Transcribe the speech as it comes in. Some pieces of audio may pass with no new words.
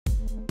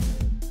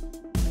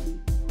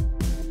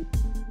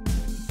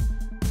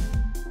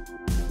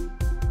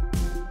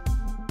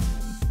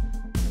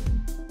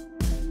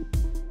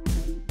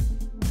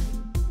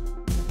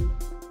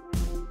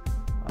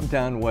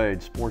Don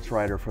Wade, sports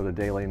writer for the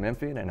Daily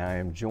Memphian, and I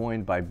am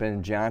joined by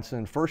Ben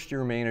Johnson,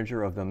 first-year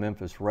manager of the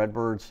Memphis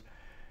Redbirds,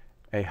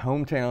 a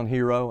hometown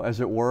hero,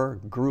 as it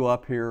were, grew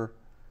up here,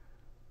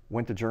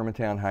 went to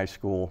Germantown High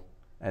School,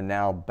 and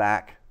now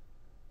back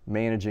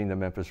managing the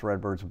Memphis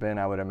Redbirds. Ben,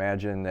 I would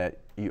imagine that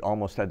you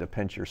almost had to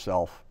pinch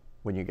yourself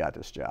when you got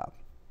this job.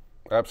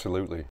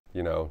 Absolutely.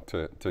 You know,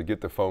 to get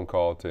the phone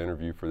call to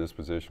interview for this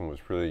position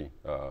was really,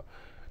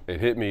 it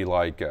hit me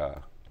like,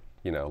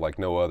 you know, like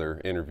no other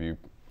interview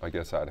I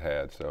guess I'd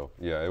had. So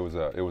yeah, it was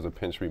a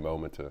pinch me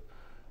moment to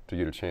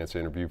get a chance to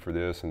interview for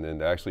this, and then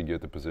to actually get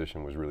the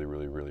position was really,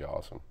 really, really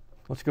awesome.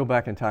 Let's go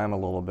back in time a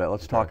little bit.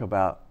 Let's talk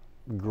about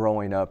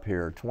growing up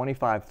here.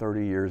 25,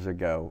 30 years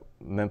ago,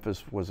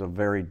 Memphis was a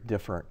very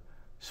different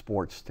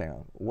sports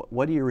town.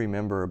 What do you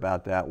remember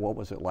about that? What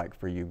was it like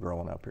for you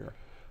growing up here?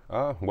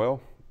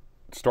 Well,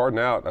 starting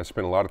out, I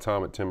spent a lot of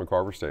time at Tim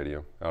McCarver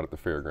Stadium out at the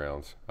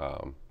fairgrounds.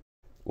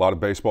 A lot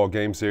of baseball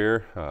games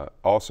there.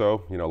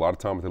 Also, you know, a lot of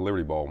time at the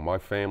Liberty Bowl. My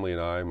family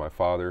and I, my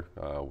father,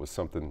 was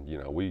something, you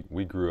know,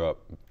 we grew up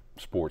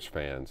sports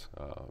fans.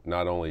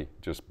 Not only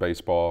just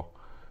baseball,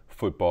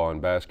 football, and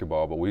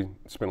basketball, but we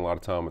spent a lot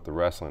of time at the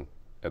wrestling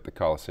at the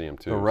Coliseum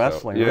too. The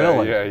wrestling, so,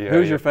 really? Yeah.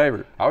 Who's your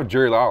favorite? I was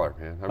Jerry Lawler,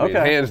 man. I mean,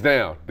 hands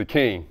down, the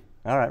king.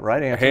 All right,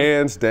 right answer.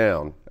 Hands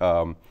down.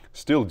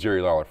 Still a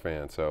Jerry Lawler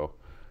fan, so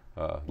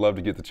love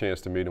to get the chance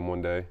to meet him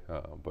one day.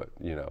 But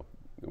you know,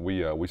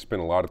 we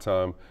spent a lot of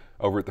time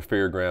over at the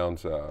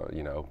fairgrounds,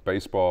 you know,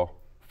 baseball,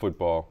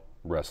 football,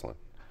 wrestling.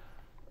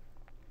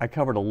 I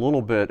covered a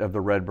little bit of the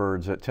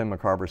Redbirds at Tim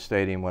McCarver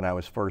Stadium when I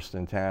was first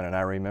in town, and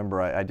I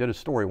remember I did a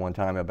story one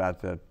time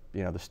about the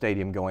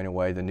stadium going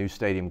away, the new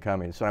stadium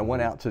coming. So I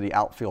went out to the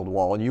outfield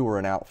wall, and you were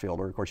an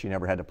outfielder. Of course, you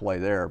never had to play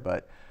there,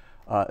 but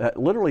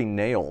literally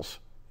nails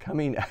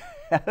coming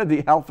out of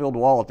the outfield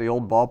wall at the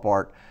old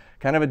ballpark.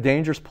 Kind of a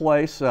dangerous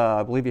place.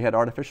 I believe you had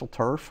artificial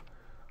turf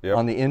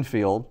on the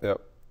infield.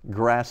 Yep.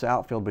 Grass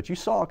outfield, but you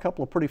saw a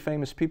couple of pretty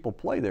famous people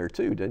play there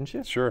too, didn't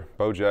you? Sure.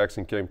 Bo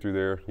Jackson came through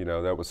there. You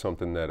know, that was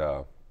something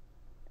that,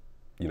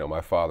 you know, my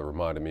father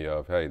reminded me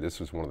of. Hey, this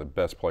is one of the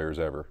best players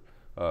ever.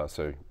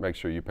 So make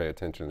sure you pay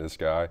attention to this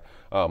guy.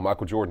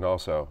 Michael Jordan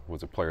also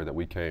was a player that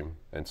we came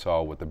and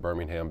saw with the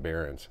Birmingham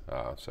Barons.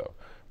 So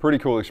pretty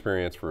cool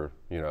experience for,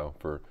 you know,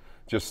 for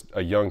just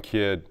a young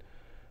kid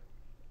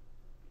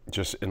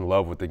just in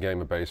love with the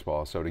game of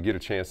baseball. So to get a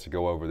chance to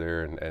go over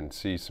there and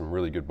see some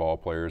really good ball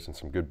players and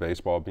some good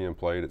baseball being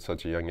played at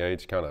such a young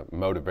age kind of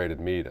motivated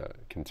me to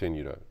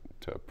continue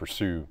to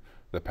pursue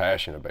the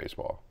passion of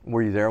baseball.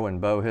 Were you there when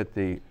Bo hit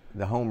the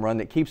home run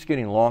that keeps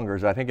getting longer?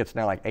 So I think it's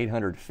now like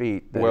 800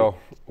 feet that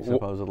he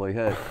supposedly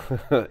hit.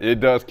 It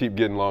does keep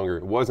getting longer.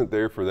 It wasn't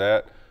there for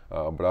that,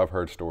 but I've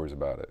heard stories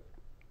about it.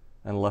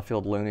 And left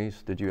field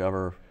loonies, did you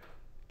ever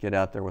get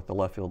out there with the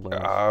left field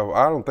loonies?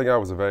 I don't think I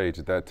was of age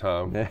at that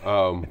time,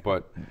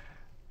 but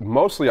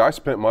mostly I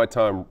spent my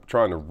time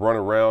trying to run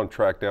around,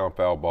 track down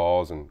foul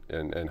balls,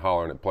 and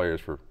hollering at players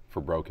for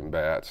broken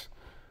bats.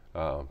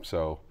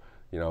 So,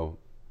 you know,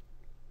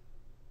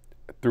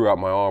 threw out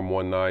my arm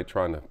one night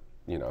trying to,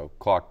 you know,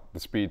 clock the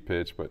speed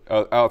pitch, but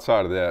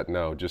outside of that,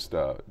 no, just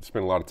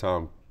spent a lot of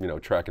time, you know,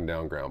 tracking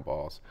down ground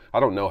balls. I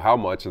don't know how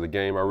much of the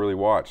game I really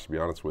watched, to be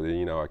honest with you.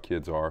 You know how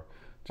kids are.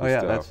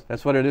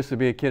 That's what it is to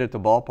be a kid at the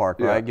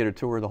ballpark, right? Get a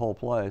tour of the whole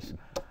place.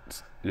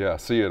 Yeah,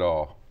 see it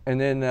all. And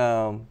then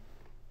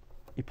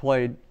you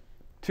played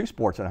two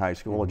sports in high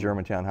school at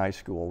Germantown High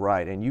School,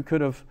 right? And you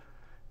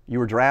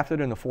were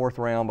drafted in the 4th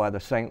round by the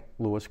St.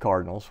 Louis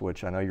Cardinals,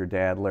 which I know your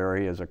dad,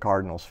 Larry, is a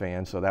Cardinals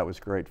fan, so that was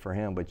great for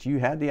him. But you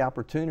had the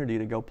opportunity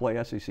to go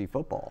play SEC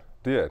football.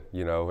 Did,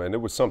 you know, and it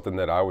was something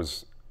that I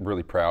was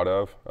really proud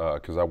of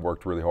because I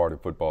worked really hard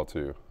at football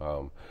too.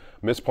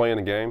 Missed playing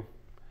a game,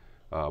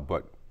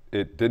 but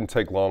it didn't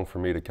take long for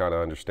me to kind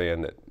of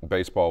understand that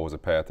baseball was a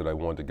path that I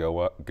wanted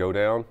to go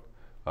down.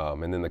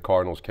 And then the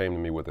Cardinals came to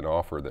me with an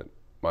offer that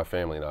my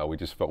family and I, we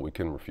just felt we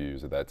couldn't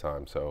refuse at that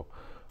time. So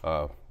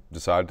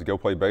decided to go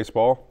play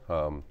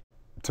baseball.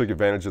 Took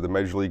advantage of the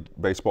Major League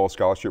Baseball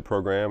scholarship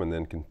program, and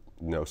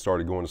then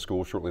started going to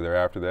school shortly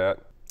thereafter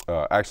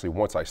that. Actually,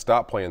 once I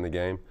stopped playing the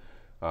game,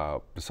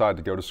 decided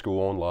to go to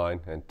school online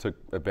and took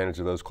advantage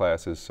of those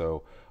classes.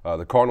 So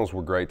the Cardinals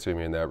were great to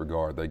me in that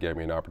regard. They gave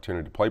me an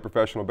opportunity to play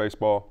professional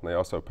baseball, and they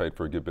also paid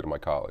for a good bit of my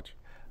college.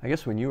 I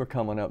guess when you were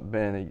coming up,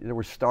 Ben, there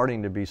was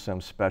starting to be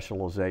some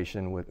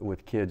specialization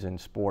with kids in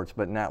sports,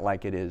 but not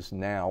like it is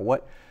now.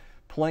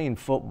 Playing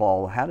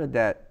football, how did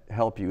that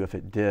help you, if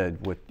it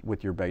did,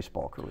 with your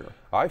baseball career?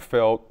 I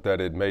felt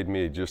that it made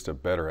me just a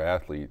better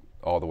athlete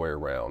all the way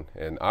around.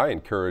 And I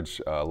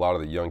encourage a lot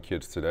of the young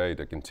kids today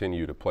to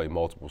continue to play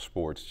multiple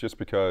sports just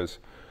because,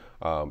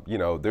 you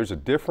know, there's a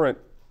different,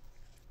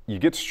 you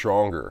get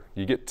stronger,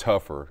 you get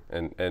tougher,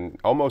 and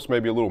almost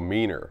maybe a little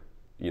meaner,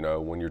 you know,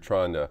 when you're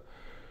trying to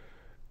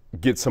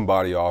get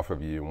somebody off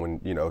of you,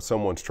 when, you know,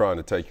 someone's trying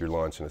to take your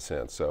lunch in a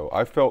sense. So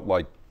I felt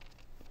like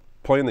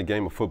playing the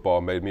game of football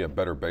made me a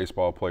better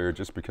baseball player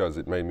just because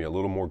it made me a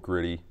little more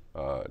gritty,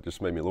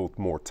 just made me a little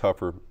more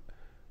tougher,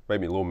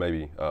 maybe a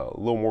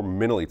little more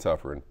mentally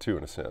tougher too,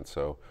 in a sense.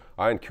 So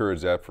I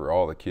encourage that for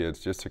all the kids,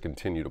 just to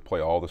continue to play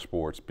all the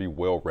sports, be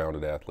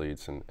well-rounded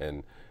athletes,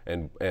 and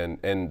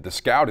the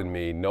scout in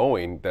me,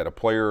 knowing that a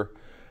player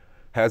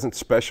hasn't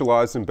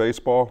specialized in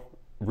baseball,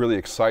 really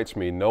excites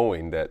me,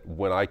 knowing that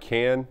when I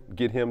can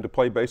get him to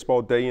play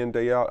baseball day in,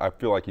 day out, I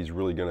feel like he's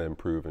really going to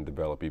improve and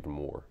develop even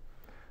more.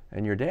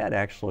 And your dad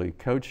actually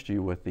coached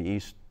you with the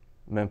East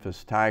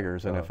Memphis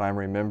Tigers, and if I'm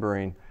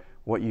remembering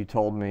what you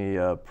told me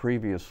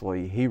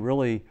previously, he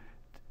really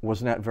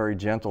was not very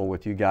gentle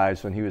with you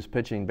guys when he was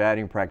pitching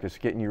batting practice,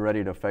 getting you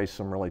ready to face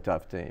some really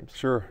tough teams.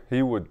 Sure,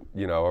 he would,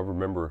 I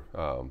remember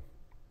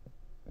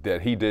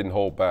that he didn't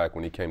hold back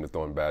when he came to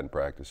throwing batting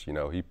practice.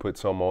 He put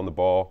some on the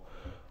ball,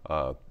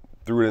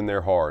 threw it in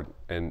there hard.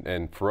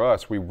 And for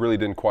us, we really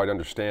didn't quite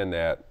understand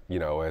that,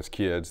 as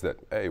kids, that,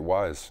 hey,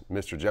 why is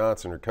Mr.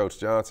 Johnson or Coach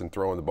Johnson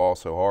throwing the ball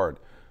so hard?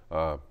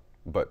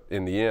 But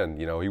in the end,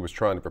 he was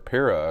trying to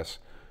prepare us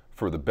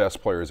for the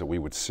best players that we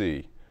would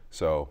see.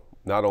 So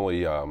not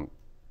only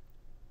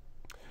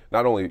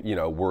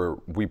were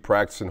we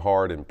practicing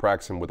hard and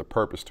practicing with a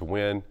purpose to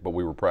win, but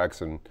we were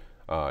practicing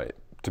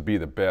to be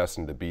the best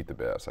and to beat the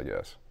best, I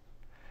guess.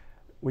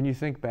 When you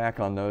think back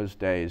on those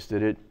days,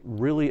 did it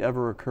really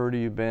ever occur to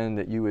you, Ben,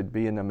 that you would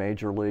be in the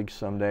major leagues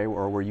someday,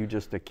 or were you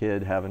just a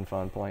kid having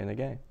fun playing the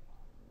game?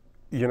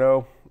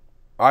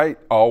 I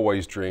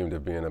always dreamed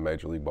of being a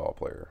major league ball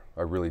player.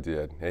 I really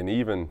did. And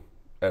even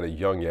at a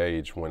young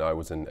age, when I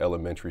was in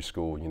elementary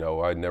school,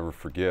 I'd never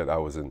forget. I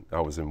was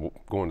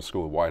going to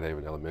school at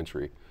Whitehaven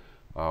Elementary.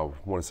 I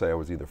want to say I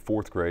was either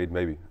fourth grade,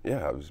 maybe.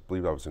 Yeah, I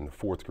believe I was in the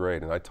fourth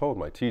grade, and I told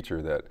my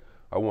teacher that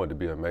I wanted to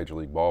be a major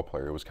league ball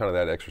player. It was kind of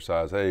that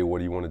exercise. Hey, what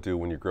do you want to do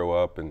when you grow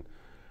up? And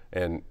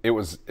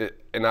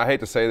I hate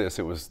to say this,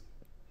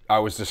 I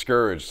was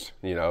discouraged,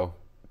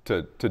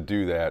 to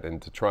do that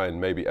and to try and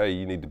maybe, hey,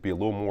 you need to be a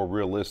little more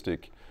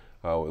realistic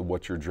with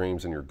what your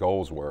dreams and your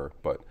goals were.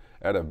 But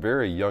at a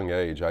very young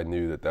age, I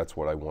knew that that's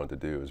what I wanted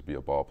to do, is be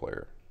a ball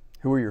player.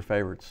 Who were your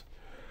favorites?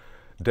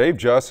 Dave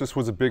Justice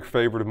was a big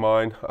favorite of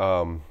mine.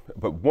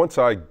 But once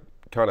I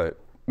kind of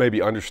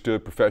maybe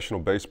understood professional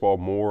baseball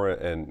more,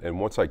 and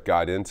once I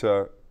got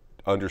into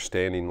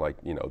understanding,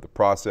 the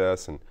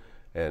process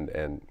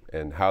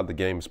and how the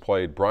game is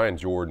played, Brian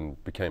Jordan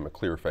became a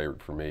clear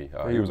favorite for me.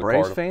 Are you a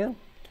Braves fan?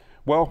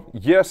 Well,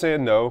 yes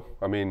and no.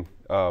 I mean,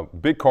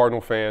 big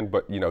Cardinal fan,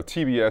 but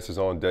TBS is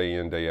on day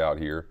in, day out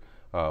here.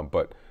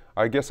 But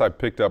I guess I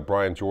picked up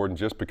Brian Jordan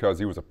just because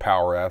he was a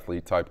power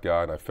athlete type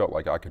guy, and I felt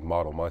like I could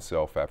model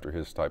myself after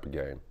his type of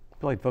game.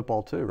 Played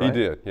football too, right? He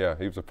did, yeah.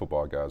 He was a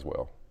football guy as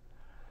well.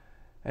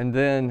 And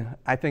then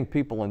I think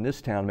people in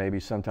this town maybe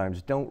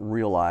sometimes don't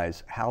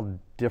realize how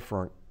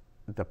different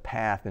the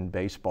path in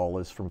baseball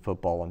is from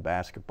football and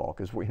basketball,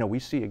 because we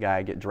see a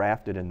guy get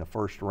drafted in the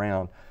first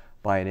round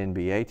by an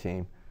NBA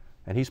team,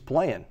 and he's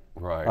playing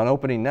on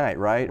opening night,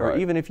 right? Or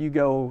even if you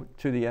go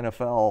to the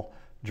NFL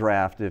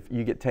draft, if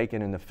you get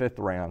taken in the 5th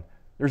round,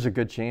 there's a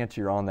good chance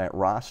you're on that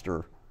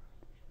roster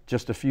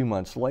just a few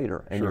months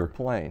later and you're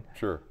playing.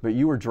 Sure. But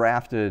you were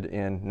drafted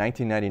in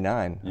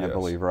 1999, I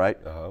believe,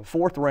 right?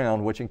 4th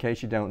round, which in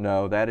case you don't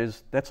know,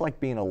 that's like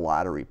being a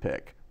lottery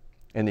pick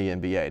in the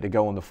NBA to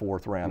go in the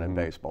 4th round in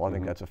baseball. I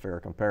think that's a fair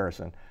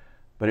comparison.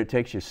 But it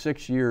takes you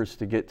 6 years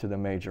to get to the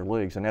major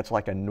leagues, and that's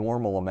like a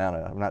normal amount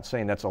of, I'm not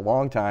saying that's a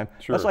long time,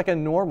 that's like a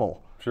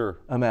normal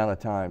amount of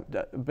time.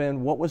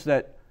 Ben, what was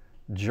that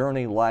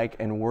journey like,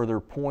 and were there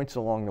points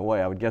along the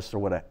way, I would guess there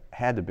would have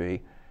had to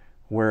be,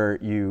 where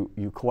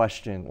you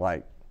questioned,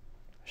 like,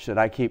 should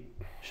I keep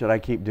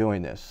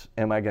doing this?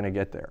 Am I going to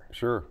get there?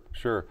 Sure.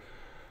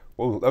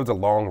 Well, that was a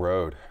long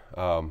road,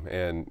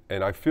 and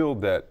I feel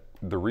that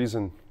the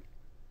reason,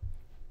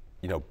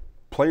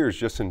 players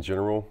just in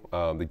general,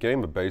 the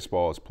game of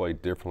baseball is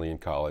played differently in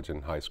college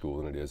and high school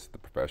than it is at the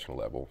professional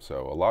level.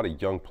 So a lot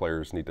of young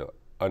players need to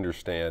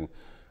understand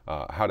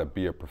how to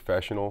be a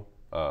professional,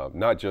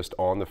 not just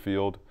on the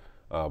field,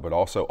 but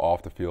also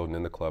off the field and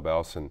in the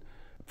clubhouse. And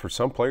for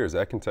some players,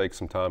 that can take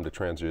some time to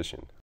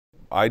transition.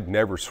 I'd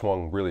never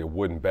swung really a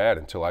wooden bat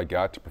until I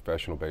got to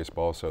professional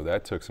baseball, so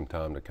that took some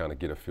time to kind of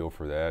get a feel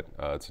for that.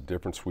 It's a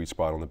different sweet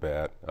spot on the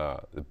bat.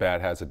 The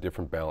bat has a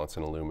different balance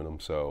in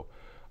aluminum, so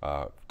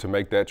to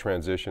make that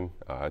transition,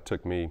 it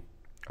took me,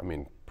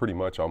 pretty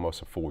much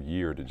almost a full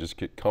year to just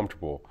get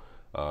comfortable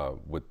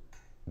with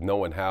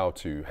knowing how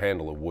to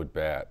handle a wood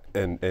bat.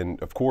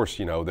 And of course,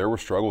 there were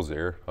struggles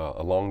there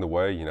along the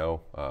way.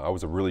 I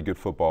was a really good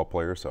football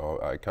player, so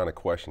I kind of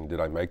questioned, did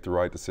I make the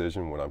right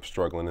decision when I'm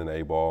struggling in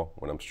A-ball,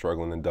 when I'm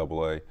struggling in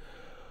AA?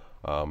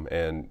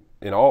 And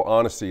in all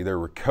honesty, there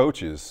were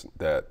coaches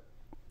that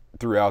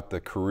throughout the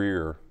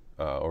career,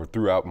 or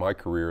throughout my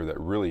career, that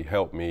really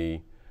helped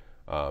me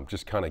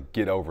just kind of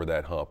get over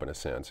that hump in a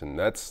sense. And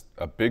that's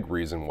a big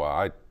reason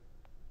why I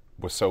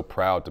was so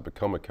proud to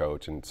become a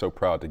coach and so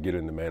proud to get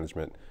into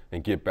management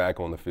and get back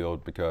on the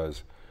field,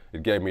 because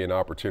it gave me an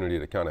opportunity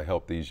to kind of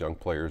help these young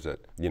players that,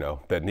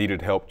 that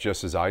needed help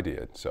just as I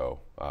did. So,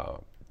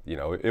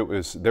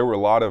 there were a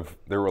lot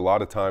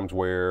of times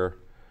where,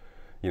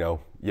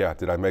 yeah,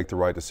 did I make the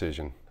right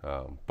decision?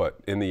 But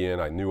in the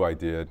end, I knew I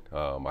did.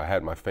 I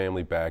had my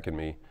family backing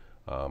me,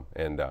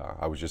 and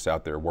I was just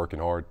out there working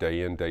hard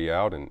day in, day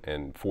out,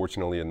 and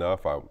fortunately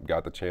enough, I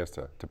got the chance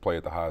to play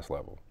at the highest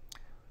level.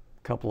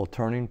 Couple of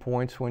turning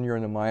points when you're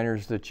in the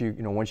minors that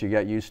once you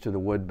got used to the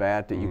wood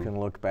bat that you can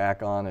look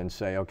back on and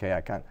say,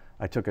 okay,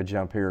 I took a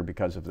jump here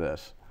because of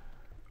this.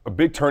 A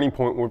big turning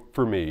point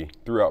for me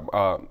throughout,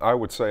 I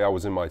would say I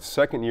was in my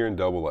second year in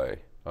AA.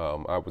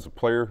 I was a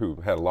player who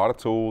had a lot of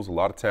tools, a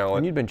lot of talent.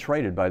 And you'd been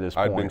traded by this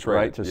point, I'd been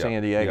traded, right, to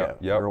San Diego,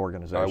 your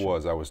organization.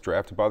 I was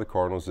drafted by the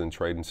Cardinals and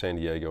traded in San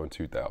Diego in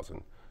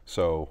 2000.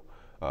 So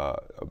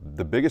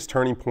the biggest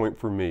turning point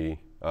for me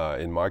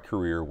in my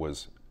career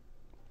was,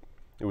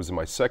 it was in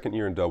my second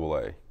year in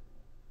AA.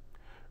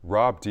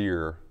 Rob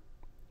Deere,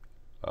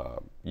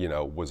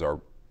 was our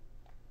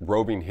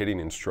roving hitting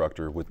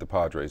instructor with the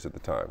Padres at the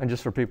time. And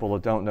just for people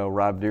that don't know,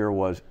 Rob Deere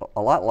was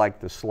a lot like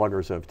the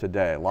sluggers of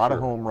today. A lot of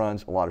home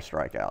runs, a lot of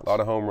strikeouts. A lot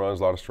of home runs,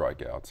 a lot of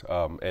strikeouts.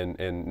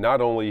 And not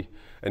only,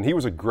 and he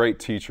was a great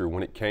teacher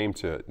when it came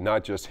to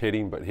not just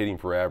hitting, but hitting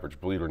for average,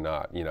 believe it or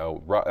not.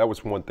 That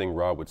was one thing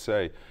Rob would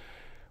say.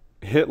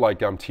 Hit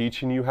like I'm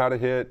teaching you how to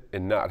hit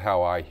and not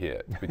how I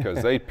hit,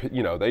 because they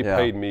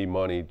paid me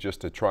money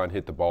just to try and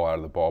hit the ball out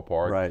of the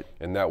ballpark. Right.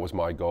 And that was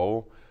my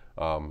goal.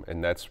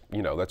 And that's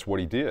what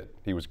he did.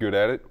 He was good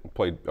at it,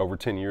 played over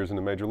 10 years in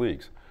the major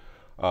leagues.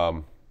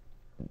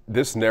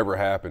 This never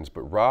happens,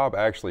 but Rob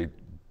actually,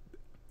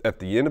 at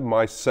the end of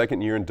my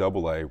second year in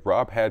AA,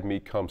 Rob had me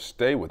come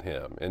stay with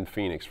him in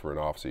Phoenix for an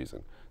off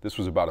season. This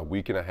was about a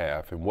week and a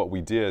half, and what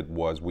we did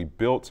was we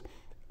built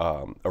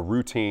a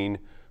routine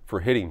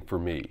for hitting for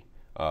me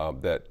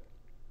that,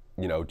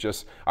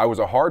 I was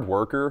a hard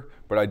worker,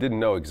 but I didn't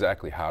know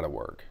exactly how to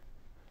work,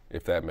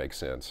 if that makes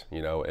sense,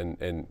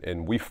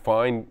 and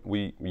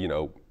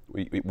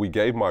we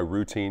gave my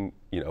routine,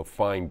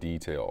 fine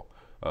detail,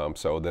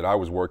 so that I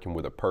was working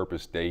with a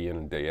purpose day in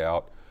and day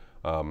out,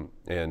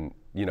 and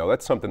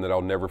that's something that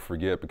I'll never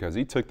forget, because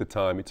he took the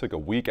time, he took a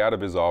week out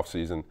of his off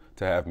season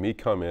to have me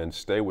come in,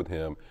 stay with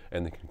him,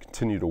 and then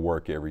continue to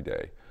work every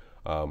day,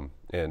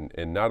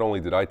 and not only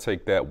did I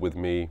take that with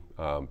me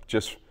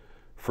just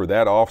for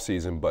that off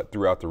season, but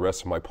throughout the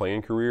rest of my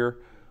playing career,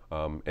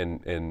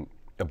 and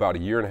about a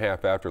year and a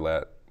half after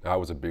that, I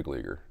was a big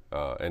leaguer,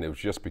 and it was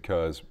just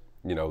because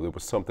there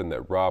was something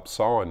that Rob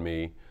saw in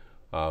me,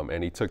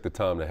 and he took the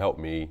time to help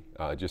me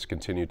just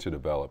continue to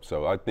develop.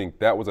 So I think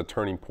that was a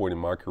turning point in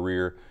my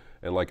career,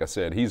 and like I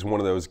said, he's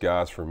one of those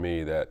guys for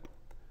me that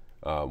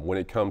when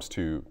it comes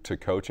to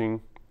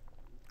coaching,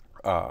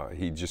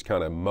 he just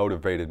kind of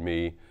motivated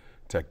me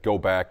to go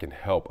back and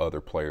help other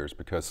players,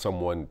 because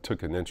someone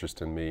took an interest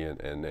in me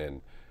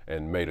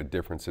and made a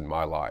difference in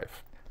my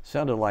life.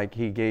 Sounded like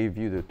he gave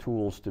you the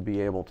tools to be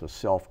able to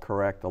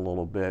self-correct a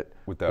little bit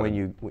when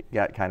you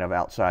got kind of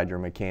outside your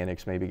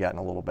mechanics, maybe got in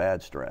a little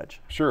bad stretch.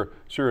 Sure,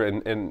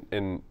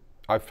 and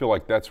I feel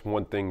like that's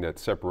one thing that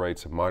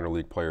separates a minor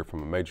league player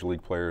from a major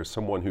league player, is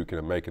someone who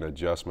can make an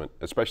adjustment,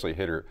 especially a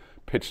hitter,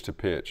 pitch to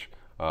pitch,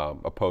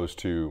 opposed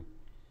to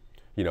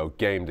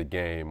game to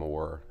game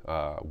or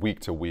week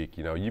to week.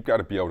 You've got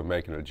to be able to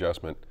make an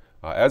adjustment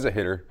as a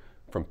hitter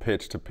from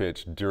pitch to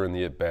pitch during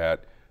the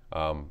at-bat,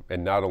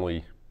 and not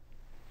only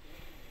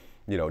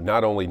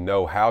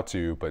know how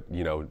to, but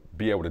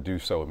be able to do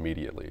so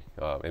immediately.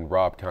 And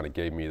Rob kind of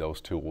gave me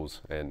those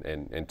tools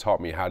and taught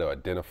me how to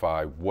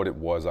identify what it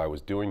was I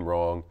was doing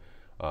wrong,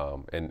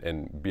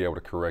 and be able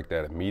to correct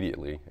that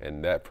immediately.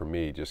 And that for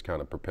me just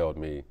kind of propelled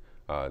me,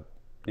 to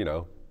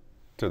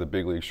the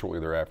big leagues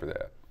shortly thereafter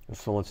that.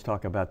 So let's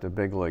talk about the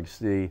big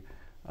leagues.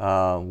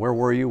 Where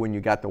were you when you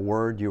got the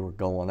word you were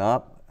going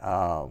up?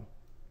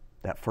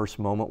 That first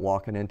moment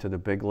walking into the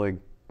big league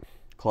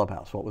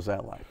clubhouse, what was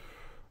that like?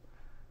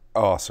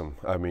 Awesome.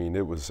 I mean,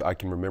 I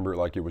can remember it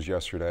like it was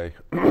yesterday.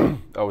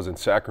 I was in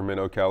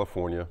Sacramento,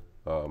 California.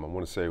 I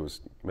want to say it was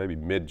maybe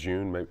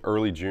mid-June, maybe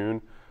early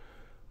June.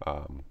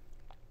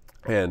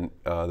 And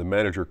the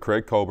manager,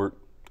 Craig Colbert,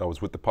 I was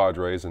with the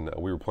Padres, and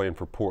we were playing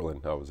for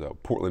Portland. I was a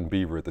Portland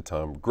Beaver at the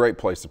time. Great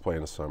place to play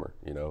in the summer,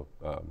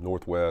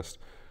 Northwest,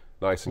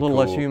 nice and cool. A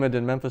little less humid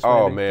than Memphis,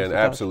 Oh, maybe, man,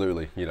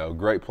 absolutely.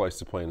 Great place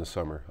to play in the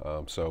summer.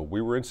 So we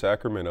were in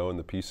Sacramento in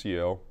the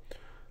PCL.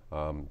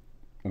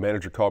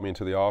 Manager called me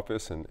into the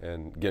office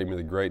and gave me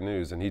the great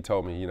news, and he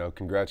told me,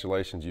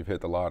 congratulations, you've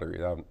hit the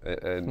lottery.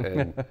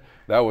 And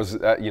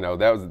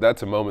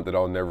that's a moment that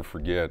I'll never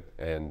forget.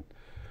 And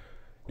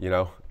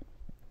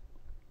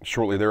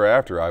shortly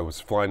thereafter, I was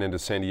flying into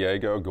San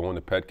Diego, going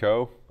to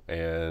Petco,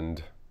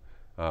 and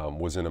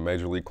was in a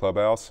major league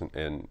clubhouse.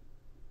 And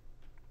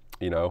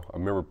I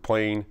remember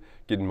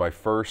getting my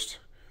first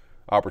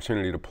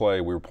opportunity to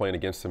play. We were playing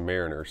against the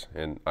Mariners,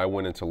 and I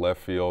went into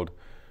left field.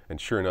 And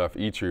sure enough,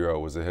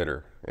 Ichiro was a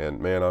hitter. And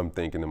man, I'm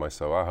thinking to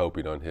myself, I hope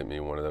he don't hit me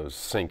one of those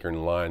sinker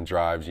and line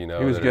drives, He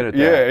was good at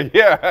that.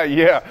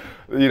 Yeah.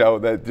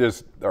 That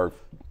just are,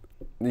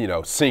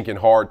 sinking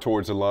hard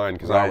towards the line,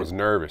 because I was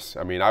nervous.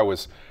 I mean, I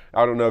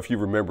don't know if you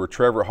remember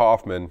Trevor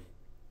Hoffman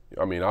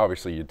I mean,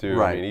 obviously you do.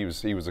 Right. I mean,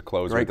 he was a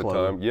closer Great at the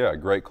closer. time. Yeah,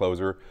 great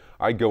closer.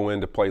 I go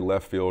in to play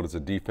left field as a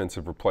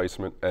defensive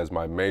replacement as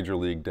my major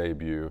league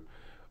debut,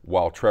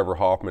 while Trevor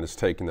Hoffman is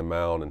taking the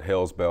mound and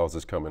Hell's Bells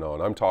is coming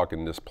on. I'm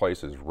talking this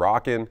place is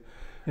rocking,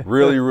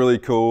 really, really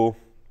cool,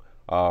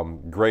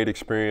 great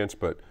experience.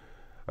 But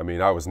I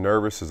mean, I was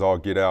nervous as all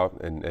get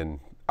out, and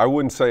I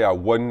wouldn't say I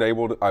wouldn't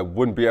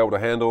be able to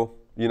handle,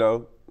 you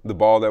know, the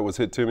ball that was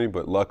hit to me,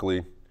 but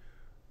luckily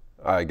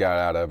I got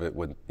out of it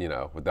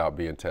without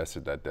being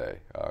tested that day.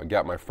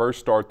 Got my first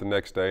start the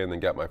next day, and then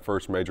got my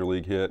first major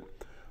league hit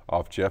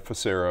off Jeff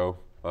Facero,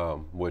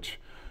 which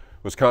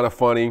was kind of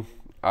funny.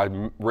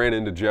 I ran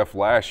into Jeff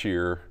last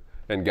year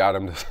and got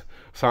him to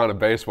sign a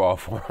baseball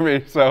for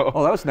me. So,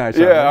 oh, that was nice.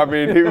 Yeah, I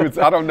mean, he was.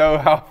 I don't know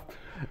how,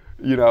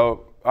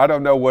 I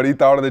don't know what he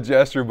thought of the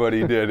gesture, but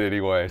he did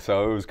anyway.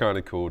 So it was kind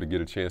of cool to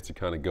get a chance to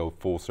kind of go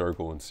full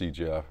circle and see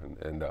Jeff,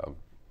 and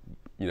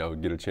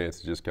get a chance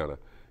to just kind of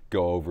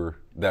go over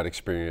that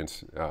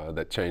experience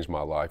that changed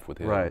my life with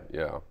him. Right.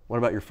 Yeah. What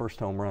about your first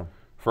home run?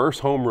 First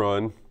home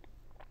run,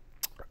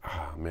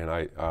 man,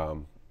 I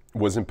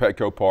was in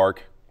Petco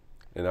Park,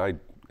 and I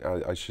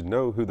should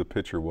know who the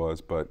pitcher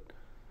was, but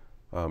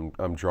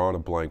I'm drawing a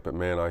blank. But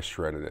man, I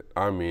shredded it.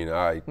 I mean,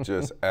 I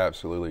just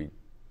absolutely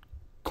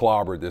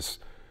clobbered this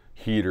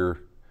heater,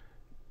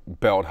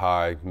 belt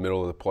high,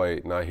 middle of the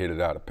plate, and I hit it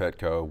out of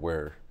Petco,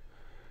 where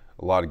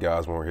a lot of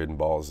guys weren't hitting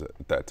balls at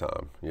that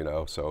time,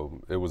 So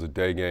it was a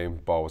day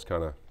game. Ball was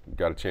kind of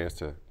got a chance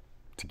to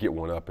get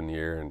one up in the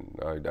air, and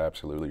I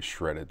absolutely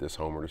shredded this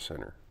homer to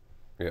center.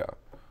 Yeah.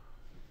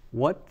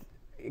 What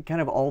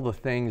kind of all the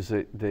things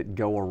that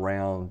go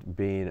around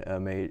being a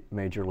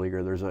major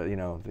leaguer? There's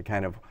the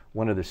kind of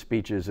one of the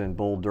speeches in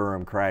Bull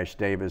Durham, Crash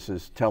Davis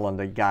is telling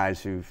the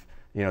guys who've,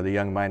 the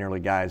young minor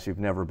league guys who've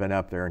never been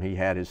up there, and he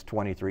had his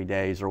 23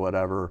 days or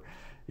whatever.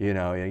 You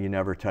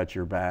never touch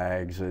your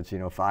bags. It's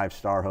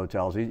 5-star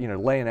hotels.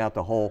 Laying out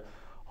the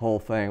whole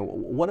thing.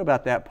 What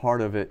about that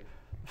part of it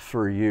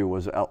for you?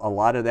 Was a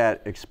lot of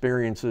that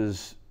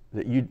experiences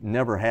that you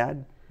never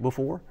had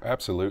before?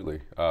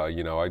 Absolutely.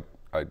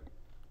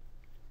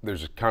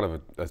 There's kind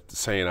of a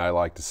saying I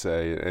like to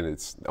say, and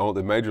it's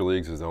the major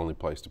leagues is the only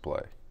place to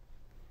play.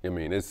 I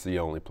mean, it's the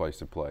only place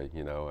to play.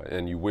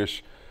 And you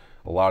wish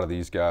a lot of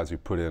these guys who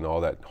put in all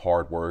that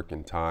hard work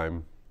and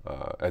time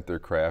at their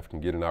craft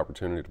and get an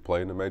opportunity to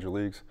play in the major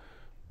leagues,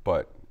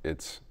 but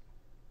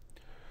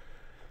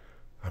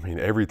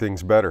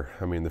everything's better.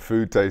 I mean, the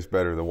food tastes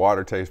better, the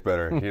water tastes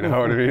better, you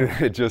know what I mean?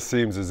 It just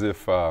seems as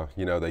if,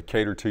 they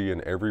cater to you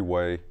in every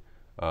way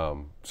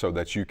so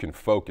that you can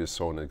focus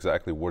on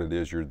exactly what it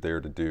is you're there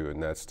to do,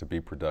 and that's to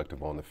be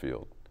productive on the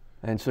field.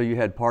 And so you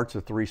had parts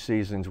of 3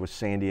 seasons with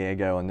San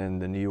Diego and then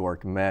the New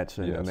York Mets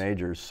in the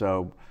majors.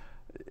 So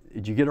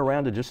did you get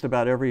around to just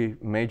about every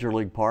major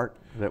league park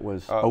that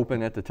was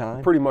open at the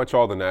time? Pretty much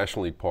all the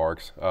National League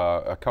parks.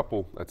 A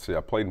couple, I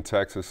played in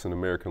Texas in the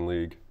American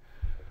League.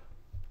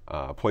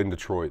 Played in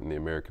Detroit in the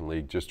American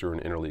League just during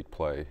interleague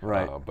play.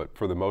 Right. But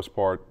for the most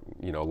part,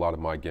 a lot of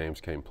my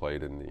games came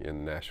played in the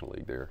National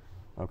League there.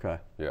 Okay.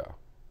 Yeah.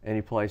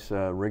 Any place,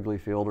 Wrigley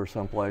Field or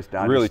someplace,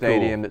 Dodger really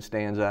Stadium cool. that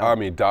stands out? I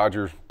mean,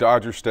 Dodger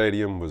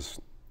Stadium was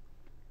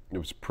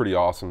pretty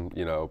awesome.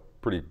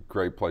 Pretty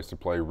great place to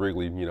play.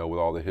 Wrigley, with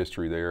all the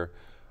history there.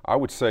 I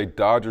would say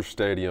Dodger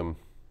Stadium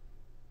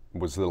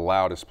was the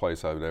loudest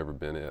place I've ever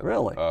been in.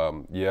 Really?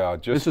 Yeah.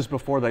 This is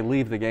before they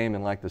leave the game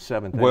in like the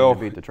 7th inning to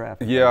beat the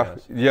traffic. Yeah,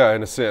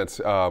 in a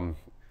sense.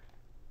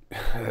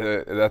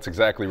 That's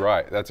exactly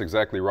right.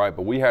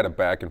 But we had a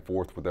back and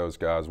forth with those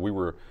guys. We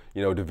were,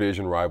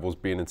 division rivals,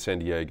 being in San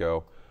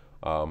Diego,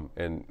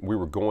 and we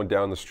were going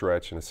down the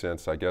stretch in a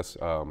sense, I guess,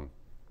 to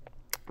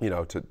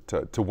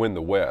win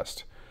the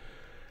West.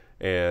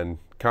 And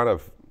kind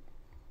of,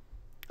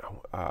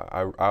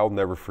 I'll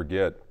never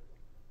forget.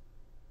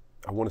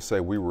 I want to say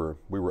we were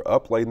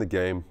up late in the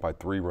game by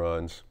 3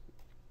 runs,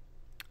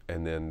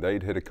 and then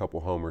they'd hit a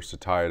couple homers to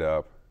tie it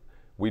up.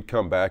 We'd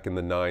come back in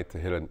the 9th to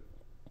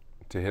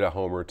hit a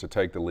homer to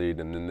take the lead,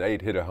 and then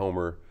they'd hit a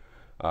homer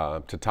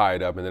to tie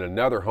it up, and then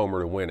another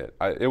homer to win it.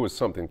 It was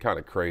something kind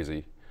of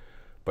crazy,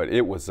 but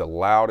it was the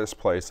loudest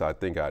place I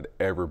think I'd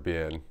ever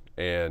been,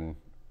 and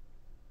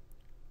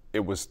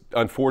it was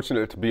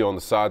unfortunate to be on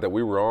the side that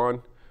we were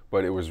on,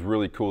 but it was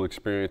really cool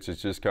experience to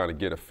just kind of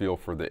get a feel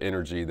for the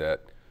energy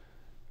that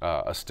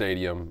a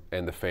stadium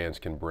and the fans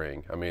can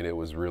bring. I mean, it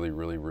was really,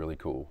 really, really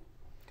cool.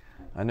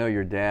 I know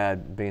your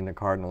dad, being the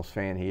Cardinals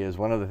fan he is,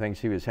 one of the things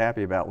he was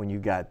happy about when you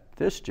got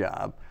this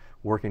job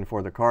working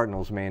for the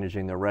Cardinals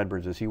managing the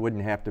Redbirds is he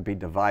wouldn't have to be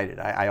divided.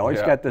 I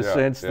always got the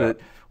sense that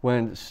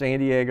when San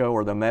Diego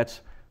or the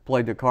Mets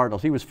played the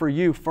Cardinals, he was for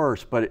you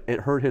first, but it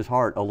hurt his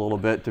heart a little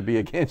bit to be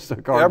against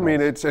the Cardinals. I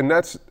mean,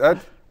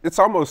 it's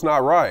almost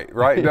not right,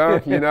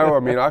 Doug? I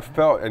mean, I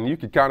felt, and you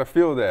could kind of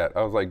feel that.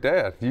 I was like,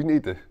 Dad, you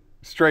need to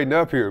straighten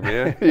up here,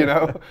 man.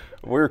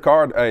 We're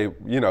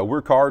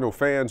Cardinal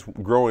fans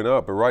growing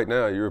up, but right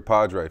now you're a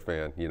Padre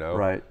fan.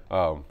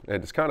 And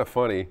it's kind of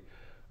funny.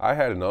 I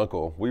had an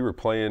uncle. We were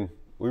playing.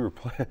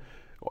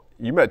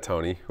 You met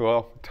Tony.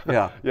 Well,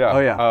 Yeah. yeah. Oh,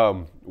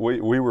 yeah.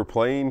 We were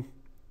playing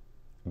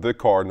the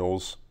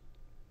Cardinals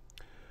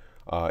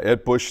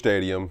at Busch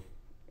Stadium.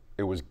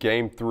 It was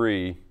Game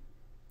 3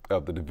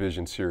 of the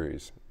Division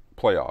Series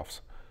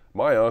playoffs.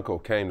 My uncle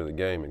came to the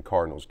game in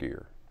Cardinals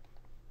gear.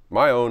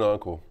 My own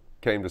uncle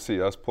came to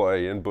see us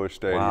play in Busch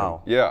Stadium.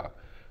 Wow. Yeah,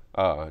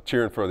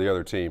 cheering for the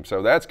other team.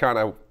 So that's kind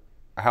of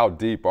how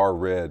deep our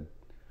red,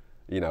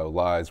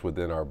 lies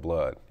within our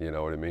blood. You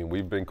know what I mean?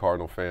 We've been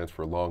Cardinal fans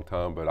for a long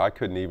time, but I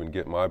couldn't even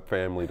get my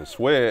family to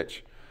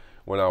switch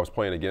when I was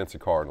playing against the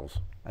Cardinals.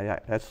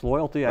 That's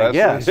loyalty, I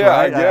guess. Yeah,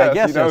 right? I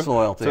guess that's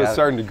loyalty. To a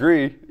certain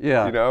degree.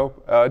 Yeah.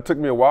 It took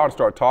me a while to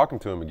start talking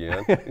to him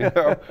again.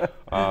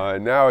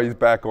 And now he's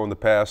back on the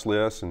pass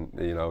list, and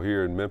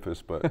here in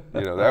Memphis. But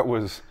that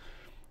was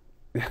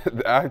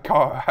I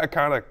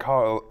kind of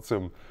caught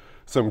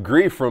some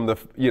grief from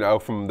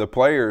the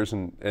players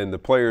and the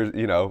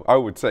players. I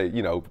would say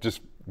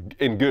just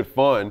in good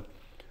fun.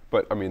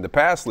 But I mean the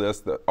pass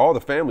list, all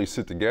the families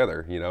sit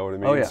together. You know what I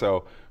mean? Oh, yeah.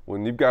 So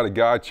when you've got a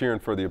guy cheering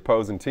for the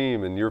opposing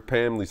team and your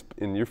family's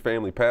in your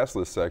family pass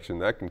list section,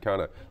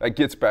 that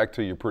gets back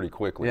to you pretty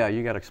quickly. Yeah,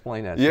 you got to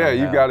explain that. Yeah,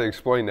 somehow. you got to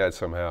explain that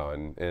somehow,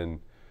 and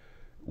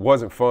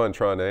wasn't fun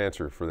trying to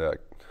answer for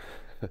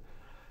that.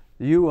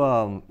 You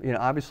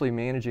obviously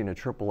managing a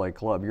AAA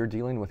club, you're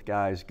dealing with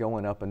guys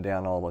going up and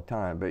down all the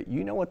time. But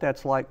you know what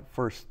that's like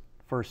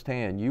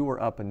firsthand. You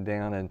were up and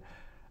down, and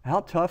how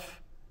tough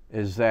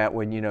is that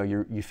when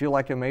you feel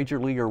like a major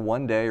leaguer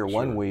one day or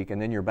one week,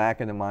 and then you're back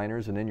in the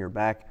minors, and then you're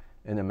back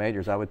in the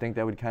majors? I would think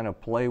that would kind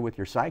of play with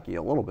your psyche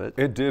a little bit.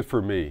 It did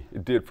for me.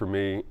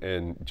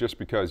 And just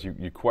because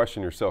you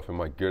question yourself, am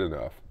I good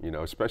enough?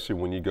 Especially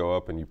when you go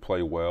up and you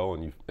play well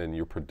and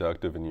you're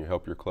productive and you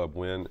help your club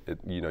win.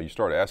 You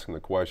start asking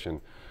the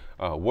question,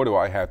 what do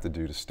I have to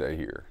do to stay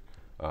here?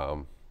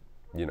 And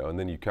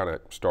then you kind of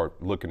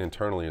start looking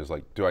internally as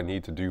like, do I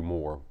need to do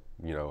more?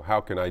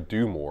 How can I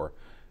do more?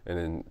 And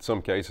in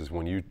some cases,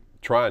 when you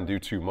try and do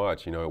too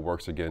much, it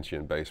works against you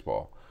in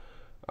baseball.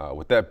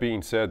 With that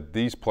being said,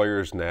 these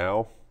players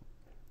now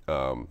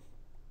are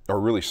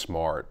really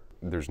smart.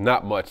 There's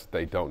not much that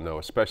they don't know,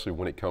 especially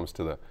when it comes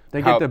to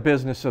They get the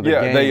business of the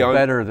game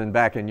better than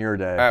back in your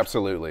day.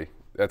 Absolutely.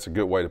 That's a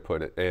good way to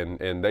put it.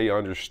 And they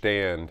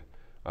understand,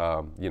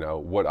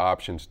 what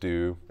options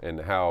do and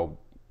how,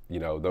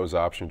 those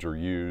options are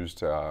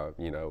used,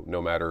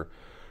 no matter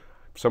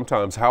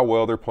sometimes how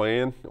well they're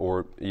playing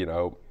or,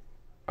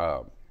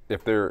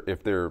 if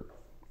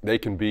they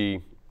can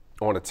be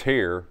on a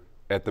tear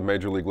at the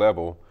major league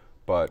level,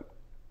 but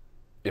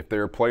if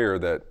they're a player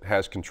that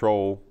has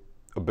control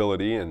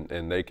ability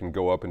and they can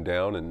go up and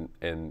down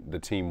and the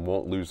team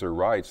won't lose their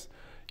rights,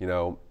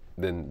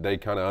 then they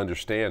kind of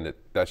understand that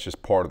that's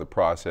just part of the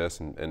process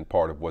and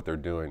part of what they're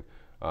doing.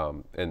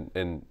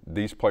 And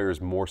these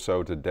players more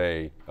so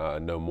today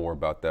know more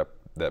about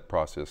that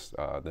process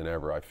than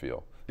ever, I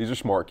feel. These are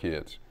smart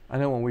kids. I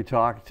know when we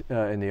talked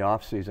in the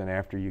offseason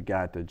after you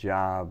got the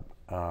job,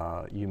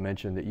 you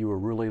mentioned that you were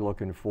really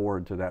looking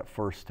forward to that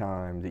first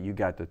time that you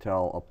got to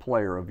tell a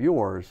player of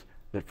yours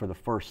that for the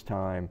first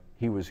time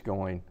he was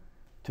going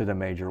to the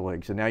major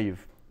leagues. And now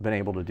you've been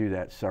able to do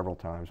that several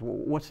times.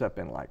 What's that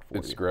been like for you?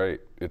 It's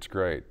great. It's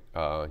great.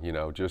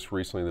 Just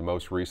recently, the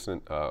most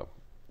recent,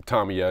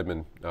 Tommy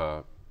Edman,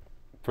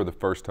 for the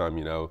first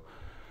time,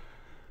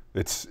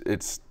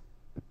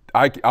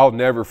 I'll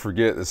never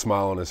forget the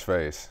smile on his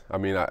face. I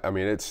mean,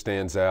 it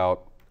stands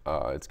out.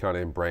 It's kind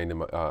of ingrained in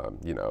my,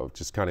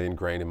 just kind of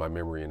ingrained in my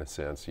memory in a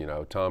sense.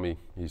 Tommy,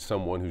 he's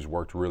someone who's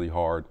worked really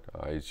hard.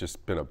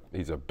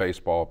 He's a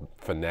baseball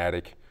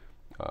fanatic.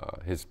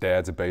 His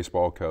dad's a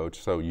baseball coach,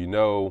 so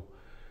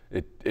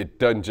it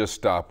doesn't just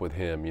stop with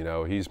him.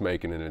 He's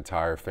making an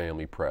entire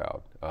family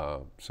proud.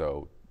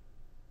 So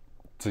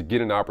to get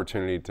an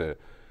opportunity to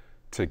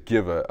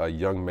give a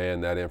young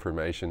man that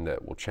information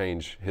that will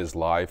change his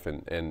life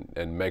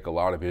and make a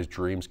lot of his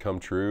dreams come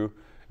true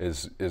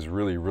is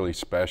really, really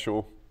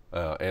special.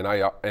 And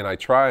I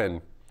try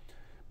and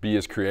be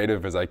as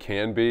creative as I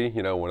can be,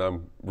 when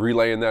I'm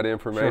relaying that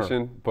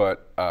information. Sure.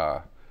 But,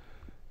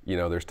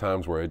 there's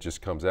times where it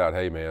just comes out,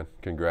 hey, man,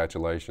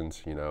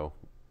 congratulations,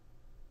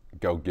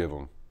 go give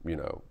them,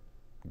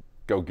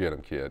 go get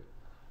them, kid.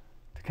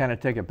 To kind of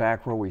take it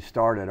back where we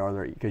started,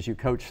 because you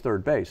coach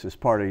third base as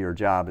part of your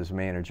job as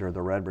manager of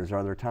the Redbirds,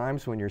 are there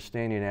times when you're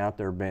standing out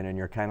there, Ben, and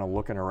you're kind of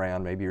looking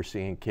around, maybe you're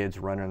seeing kids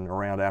running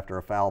around after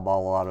a foul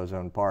ball at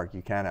AutoZone Park,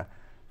 you kind of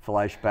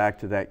flash back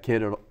to that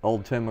kid at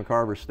old Tim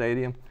McCarver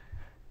Stadium?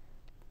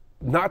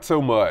 Not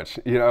so much,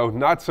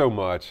 not so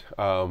much.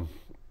 And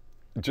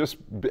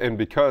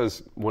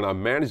because when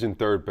I'm managing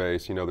third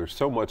base, there's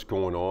so much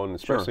going on,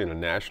 especially in a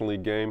National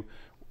League game.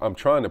 I'm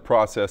trying to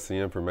process the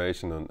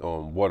information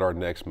on what our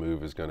next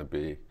move is going to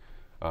be.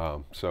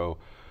 So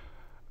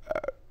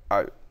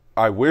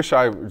I wish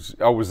I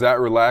was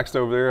that relaxed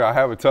over there. I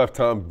have a tough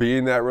time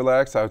being that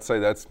relaxed. I would say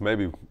that's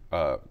maybe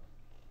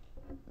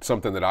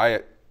something that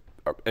I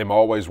am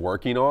always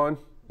working on.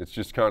 It's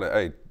just kind of,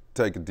 hey,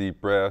 take a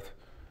deep breath,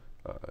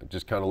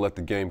 just kind of let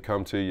the game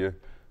come to you.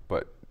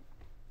 But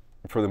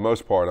for the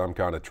most part, I'm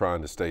kind of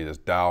trying to stay as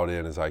dialed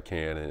in as I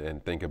can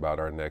and think about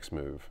our next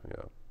move.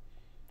 Yeah.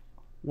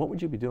 What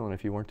would you be doing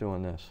if you weren't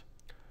doing this?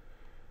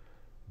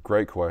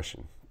 Great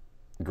question.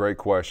 Great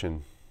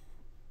question.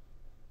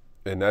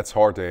 And that's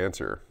hard to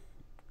answer.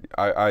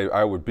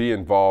 I would be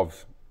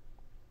involved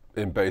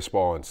in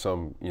baseball in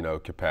some,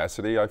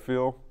 capacity, I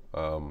feel.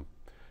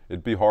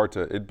 It'd be hard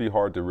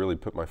to really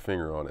put my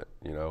finger on it,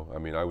 I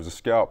mean, I was a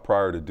scout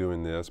prior to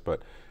doing this,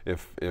 but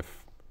if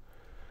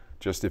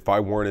I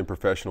weren't in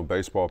professional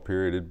baseball,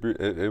 period,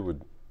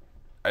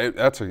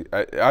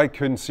 I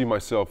couldn't see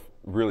myself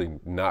really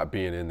not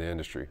being in the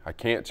industry. I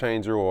can't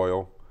change their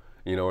oil,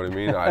 you know what I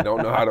mean? I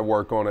don't know how to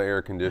work on an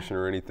air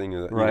conditioner or anything,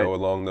 right.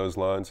 Along those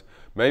lines.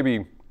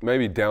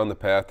 Maybe down the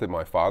path that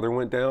my father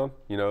went down.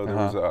 He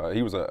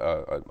was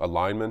a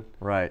lineman.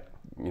 Right.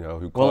 Who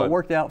climbed. Well, it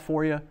worked out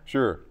for you.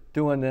 Sure.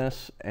 Doing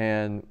this,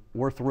 and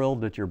we're thrilled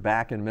that you're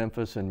back in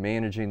Memphis and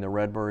managing the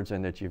Redbirds,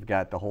 and that you've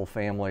got the whole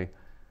family,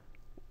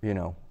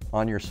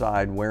 on your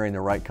side, wearing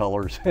the right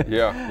colors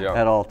yeah.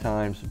 at all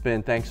times.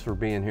 Ben, thanks for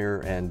being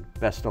here, and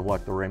best of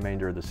luck the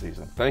remainder of the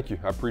season. Thank you.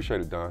 I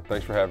appreciate it, Don.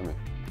 Thanks for having me.